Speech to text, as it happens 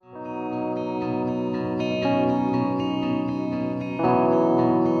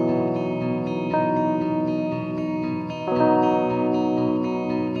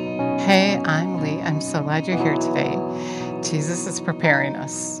I'm so glad you're here today. Jesus is preparing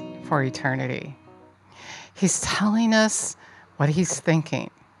us for eternity. He's telling us what he's thinking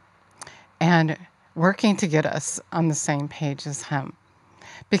and working to get us on the same page as him.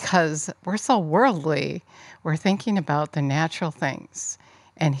 Because we're so worldly, we're thinking about the natural things,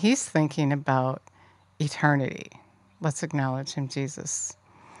 and he's thinking about eternity. Let's acknowledge him, Jesus.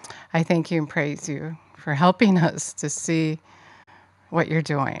 I thank you and praise you for helping us to see what you're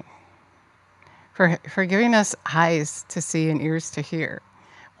doing, for giving us eyes to see and ears to hear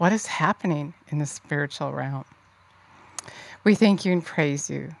what is happening in the spiritual realm. We thank you and praise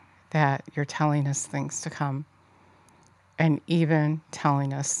you that you're telling us things to come and even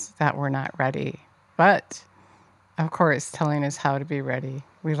telling us that we're not ready, but of course telling us how to be ready.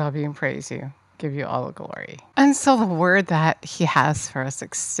 We love you and praise you. Give you all the glory. And so the word that he has for us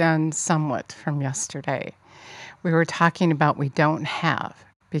extends somewhat from yesterday. We were talking about we don't have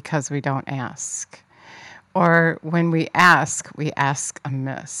because we don't ask. Or when we ask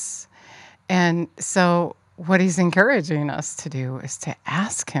amiss. And so what he's encouraging us to do is to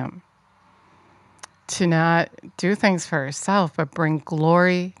ask him, to not do things for ourselves, but bring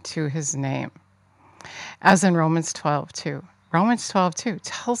glory to his name. As in Romans 12:2. Romans 12:2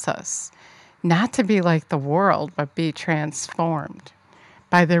 tells us not to be like the world, but be transformed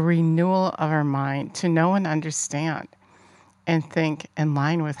by the renewal of our mind, to know and understand and think in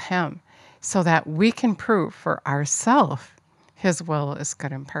line with him, so that we can prove for ourselves his will is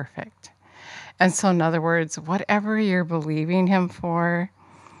good and perfect. And so, in other words, whatever you're believing him for,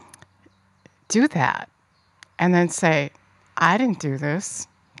 do that. And then say, I didn't do this.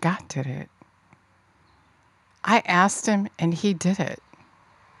 God did it. I asked him and he did it.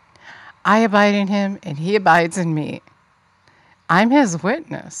 I abide in him and he abides in me. I'm his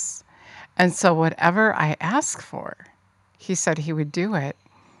witness. And so whatever I ask for, he said he would do it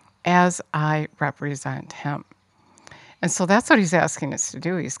as I represent him. And so that's what he's asking us to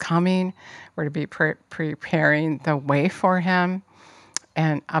do. He's coming. We're to be preparing the way for him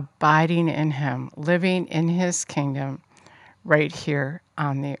and abiding in him, living in his kingdom right here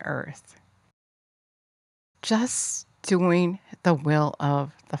on the earth. Just doing the will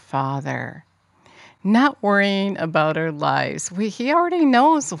of the Father. Not worrying about our lives. He already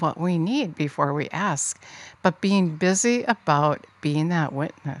knows what we need before we ask, but being busy about being that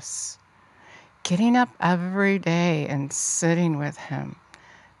witness. Getting up every day and sitting with him,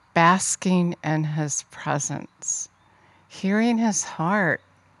 basking in his presence, hearing his heart,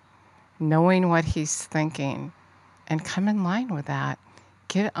 knowing what he's thinking, and come in line with that.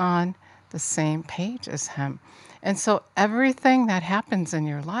 Get on the same page as him. And so everything that happens in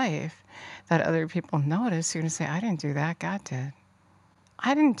your life that other people notice, you're going to say, I didn't do that, God did.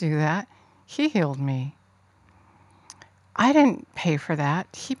 I didn't do that, he healed me. I didn't pay for that,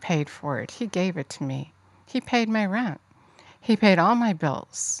 he paid for it. He gave it to me. He paid my rent. He paid all my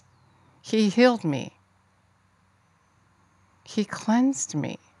bills. He healed me. He cleansed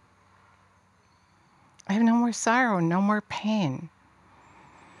me. I have no more sorrow, no more pain.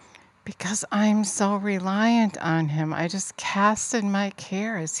 Because I'm so reliant on him, I just casted my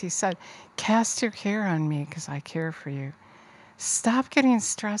care, as he said, cast your care on me because I care for you. Stop getting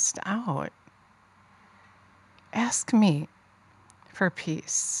stressed out. Ask me for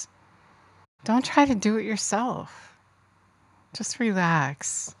peace. Don't try to do it yourself. Just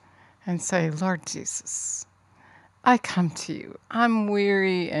relax and say, Lord Jesus, I come to you. I'm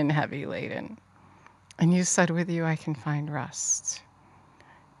weary and heavy laden. And you said with you I can find rest.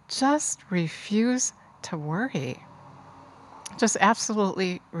 Just refuse to worry. Just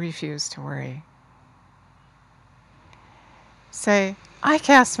absolutely refuse to worry. Say, I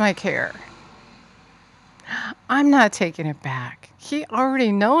cast my care. I'm not taking it back. He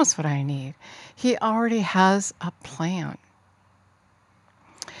already knows what I need. He already has a plan.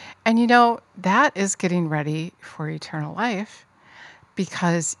 And you know, that is getting ready for eternal life,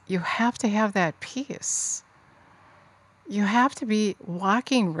 because you have to have that peace. You have to be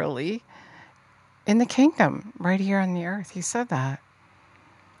walking really in the kingdom right here on the earth. He said that.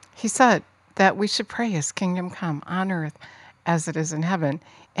 He said that we should pray his kingdom come on earth as it is in heaven.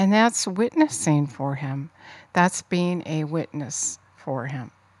 And that's witnessing for him. That's being a witness for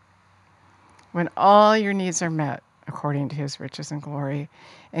him. When all your needs are met according to his riches and glory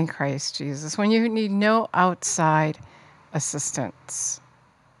in Christ Jesus. When you need no outside assistance.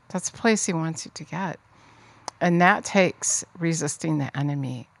 That's the place he wants you to get. And that takes resisting the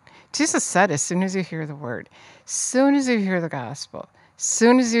enemy. Jesus said, as soon as you hear the word, as soon as you hear the gospel, as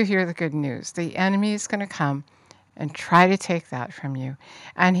soon as you hear the good news, the enemy is going to come and try to take that from you.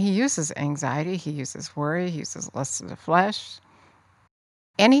 And he uses anxiety, he uses worry, he uses lust of the flesh,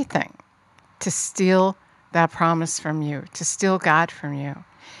 anything to steal that promise from you, to steal God from you.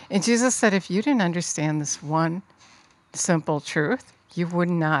 And Jesus said, if you didn't understand this one simple truth, you would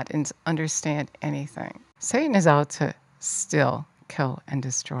not understand anything. Satan is out to steal, kill, and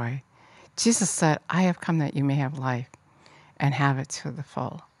destroy. Jesus said, I have come that you may have life and have it to the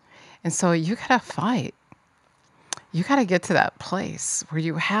full. And so you got to fight. You got to get to that place where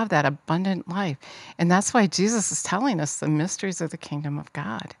you have that abundant life. And that's why Jesus is telling us the mysteries of the kingdom of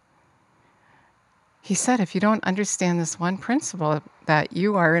God. He said, if you don't understand this one principle, that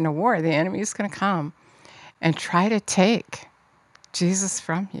you are in a war, the enemy is going to come and try to take Jesus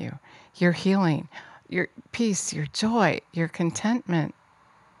from you, your healing, your peace, your joy, your contentment.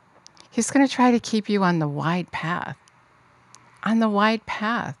 He's going to try to keep you on the wide path,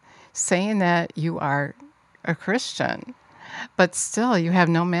 saying that you are a Christian, but still you have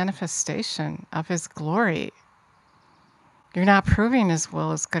no manifestation of his glory. You're not proving his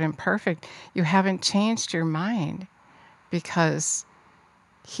will is good and perfect. You haven't changed your mind because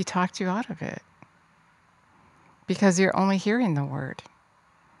he talked you out of it. Because you're only hearing the word.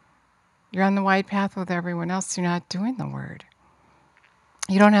 You're on the wide path with everyone else. You're not doing the word.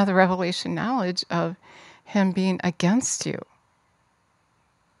 You don't have the revelation knowledge of him being against you.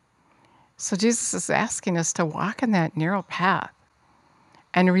 So Jesus is asking us to walk in that narrow path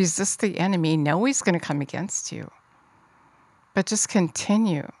and resist the enemy. Know he's going to come against you. But just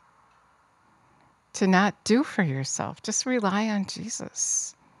continue to not do for yourself. Just rely on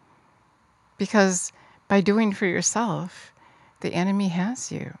Jesus. Because by doing for yourself, the enemy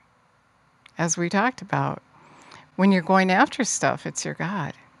has you. As we talked about, when you're going after stuff, it's your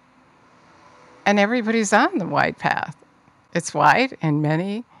God. And everybody's on the wide path. It's wide, and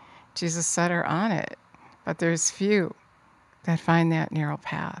many, Jesus said, are on it. But there's few that find that narrow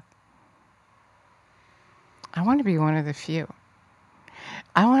path. I want to be one of the few.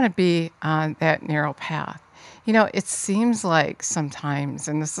 I want to be on that narrow path. You know, it seems like sometimes,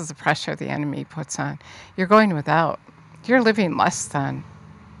 and this is the pressure the enemy puts on, you're going without. You're living less than.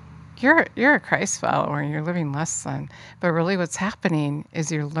 You're a Christ follower and you're living less than. But really what's happening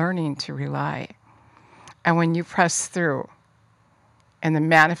is you're learning to rely. And when you press through and the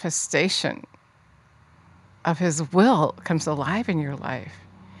manifestation of his will comes alive in your life,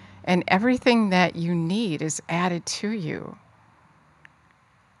 and everything that you need is added to you,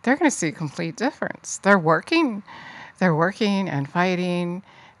 they're going to see a complete difference. They're working and fighting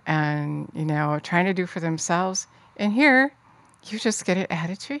and, trying to do for themselves. And here, you just get it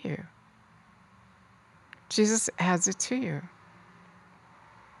added to you. Jesus adds it to you.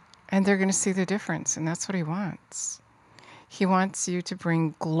 And they're going to see the difference, and that's what he wants. He wants you to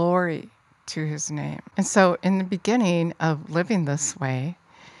bring glory to his name. And so in the beginning of living this way,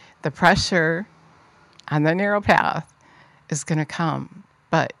 the pressure on the narrow path is going to come.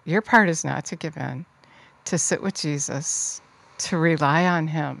 But your part is not to give in, to sit with Jesus, to rely on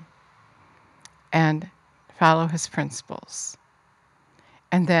him, and follow his principles.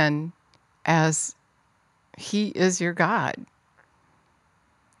 And then, as he is your God,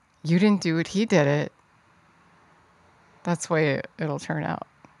 you didn't do it, he did it. That's the way it'll turn out.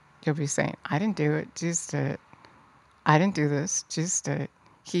 You'll be saying, I didn't do it, Jesus did it. I didn't do this, Jesus did it.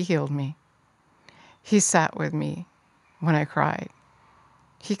 He healed me. He sat with me when I cried.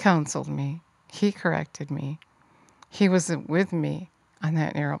 He counseled me. He corrected me. He was with me on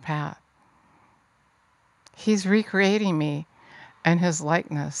that narrow path. He's recreating me in his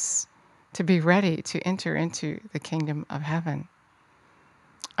likeness to be ready to enter into the kingdom of heaven.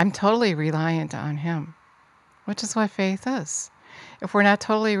 I'm totally reliant on him, which is what faith is. If we're not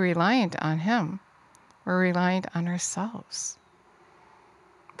totally reliant on him, we're reliant on ourselves,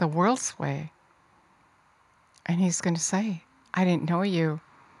 the world's way. And he's going to say, I didn't know you,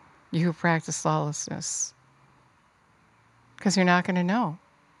 you who practice lawlessness. Because you're not going to know.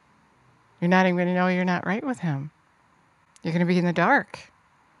 You're not even going to know you're not right with him. You're going to be in the dark.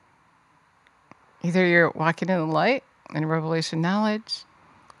 Either you're walking in the light and revelation knowledge,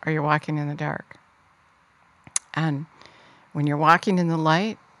 or you're walking in the dark. And when you're walking in the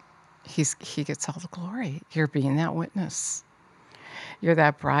light, he gets all the glory. You're being that witness. You're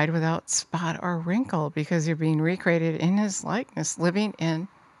that bride without spot or wrinkle because you're being recreated in his likeness, living in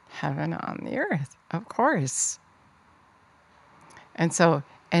heaven on the earth, of course. And so,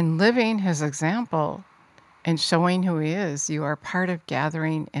 in living his example and showing who he is, you are part of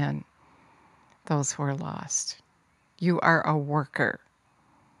gathering in those who are lost. You are a worker.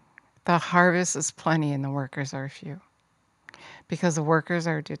 The harvest is plenty and the workers are few because the workers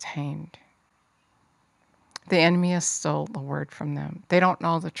are detained. The enemy has stole the word from them. They don't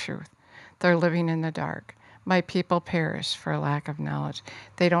know the truth. They're living in the dark. My people perish for a lack of knowledge.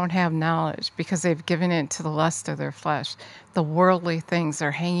 They don't have knowledge because they've given in to the lust of their flesh. The worldly things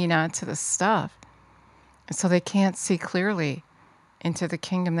are hanging on to the stuff. And so they can't see clearly into the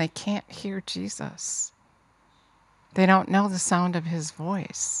kingdom. They can't hear Jesus. They don't know the sound of his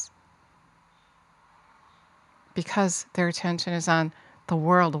voice because their attention is on the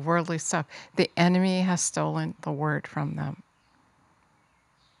world, the worldly stuff. The enemy has stolen the word from them.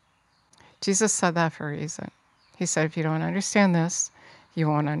 Jesus said that for a reason. He said, if you don't understand this, you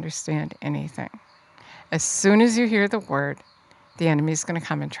won't understand anything. As soon as you hear the word, the enemy's going to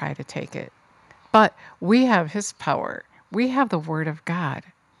come and try to take it. But we have his power. We have the word of God.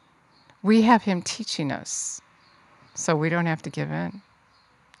 We have him teaching us. So we don't have to give in.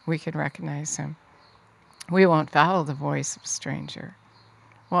 We can recognize him. We won't follow the voice of a stranger.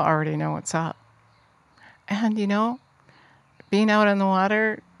 We'll already know what's up. And being out on the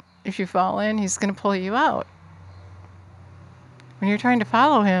water, if you fall in, he's going to pull you out. When you're trying to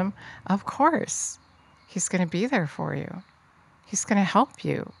follow him, of course, he's going to be there for you. He's going to help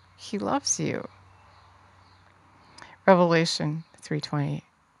you. He loves you. Revelation 3:20,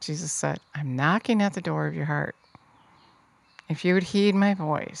 Jesus said, I'm knocking at the door of your heart. If you would heed my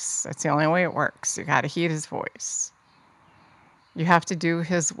voice, that's the only way it works. You got to heed his voice. You have to do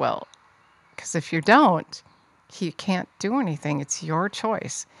his will. Because if you don't, he can't do anything. It's your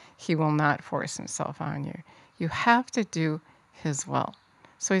choice. He will not force himself on you. You have to do his will.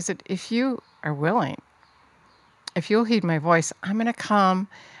 So he said, if you are willing, if you'll heed my voice, I'm going to come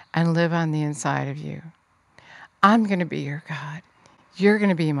and live on the inside of you. I'm going to be your God. You're going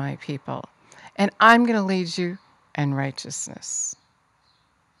to be my people. And I'm going to lead you in righteousness.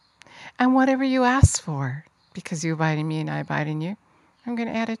 And whatever you ask for, because you abide in me and I abide in you, I'm going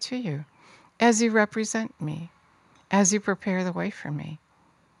to add it to you. As you represent me, as you prepare the way for me,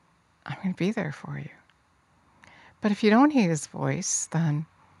 I'm going to be there for you. But if you don't heed his voice, then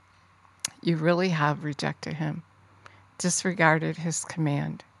you really have rejected him, disregarded his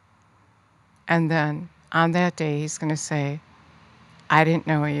command. And then on that day, he's going to say, I didn't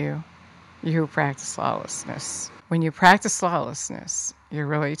know you, you who practice lawlessness. When you practice lawlessness, you're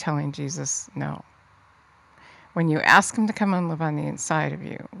really telling Jesus no. When you ask him to come and live on the inside of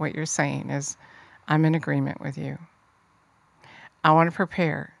you, what you're saying is, I'm in agreement with you. I want to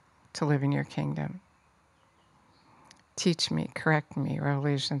prepare to live in your kingdom. Teach me, correct me,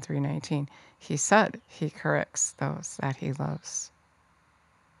 Revelation 3:19. He said he corrects those that he loves.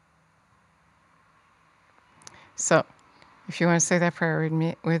 So, if you want to say that prayer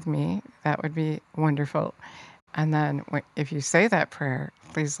with me, that would be wonderful. And then if you say that prayer,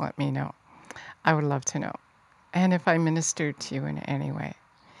 please let me know. I would love to know. And if I ministered to you in any way.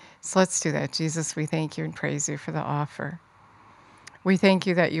 So let's do that. Jesus, we thank you and praise you for the offer. We thank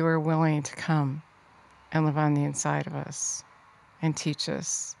you that you are willing to come and live on the inside of us and teach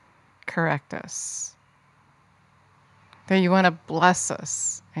us, correct us. That you want to bless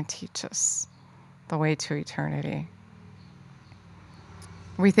us and teach us the way to eternity.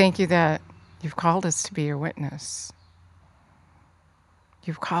 We thank you that you've called us to be your witness.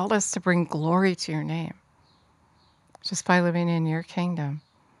 You've called us to bring glory to your name just by living in your kingdom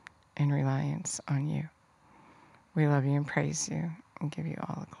in reliance on you. We love you and praise you and give you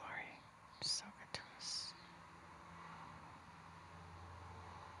all the glory. So good to us.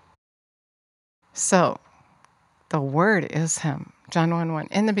 So, the Word is him. John 1:1.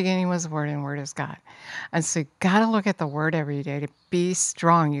 In the beginning was the Word, and the Word is God. And so you got to look at the Word every day to be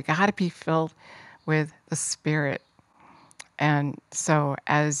strong. You got to be filled with the Spirit. And so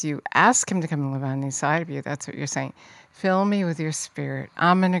as you ask him to come and live on the inside of you, that's what you're saying. Fill me with your Spirit.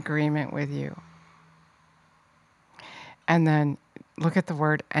 I'm in agreement with you. And then look at the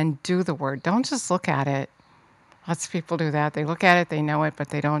Word and do the Word. Don't just look at it. Lots of people do that. They look at it, they know it, but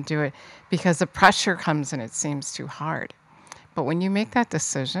they don't do it because the pressure comes and it seems too hard. But when you make that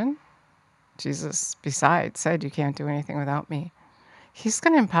decision, Jesus, besides, said you can't do anything without me. He's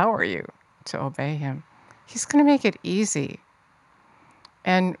going to empower you to obey him. He's going to make it easy.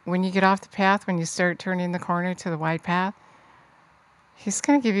 And when you get off the path, when you start turning the corner to the wide path, he's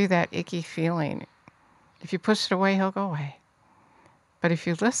going to give you that icky feeling. If you push it away, he'll go away. But if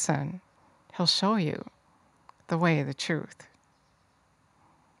you listen, he'll show you the way, the truth,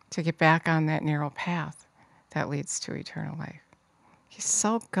 to get back on that narrow path that leads to eternal life. He's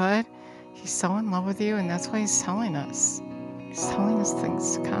so good. He's so in love with you, and that's why he's telling us. He's telling us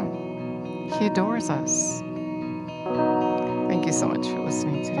things to come. He adores us. Thank you so much for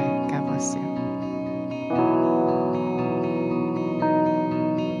listening today. God bless you.